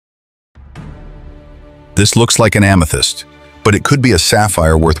This looks like an amethyst, but it could be a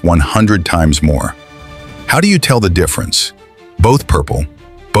sapphire worth 100 times more. How do you tell the difference? Both purple,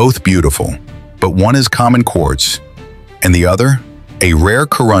 both beautiful, but one is common quartz, and the other, a rare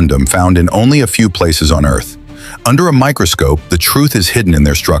corundum found in only a few places on Earth. Under a microscope, the truth is hidden in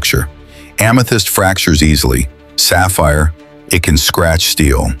their structure. Amethyst fractures easily. Sapphire, it can scratch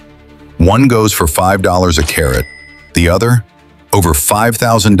steel. One goes for $5 a carat, the other, over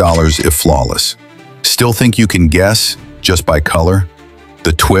 $5,000 if flawless. Still think you can guess just by color?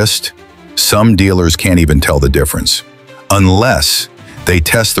 The twist? Some dealers can't even tell the difference, unless they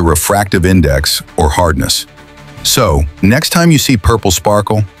test the refractive index or hardness. So, next time you see purple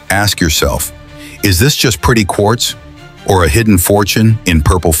sparkle, ask yourself, is this just pretty quartz or a hidden fortune in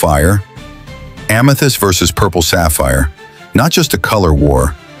purple fire? Amethyst versus purple sapphire, not just a color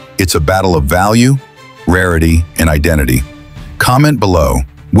war, it's a battle of value, rarity, and identity. Comment below,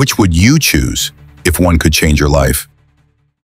 which would you choose if one could change your life?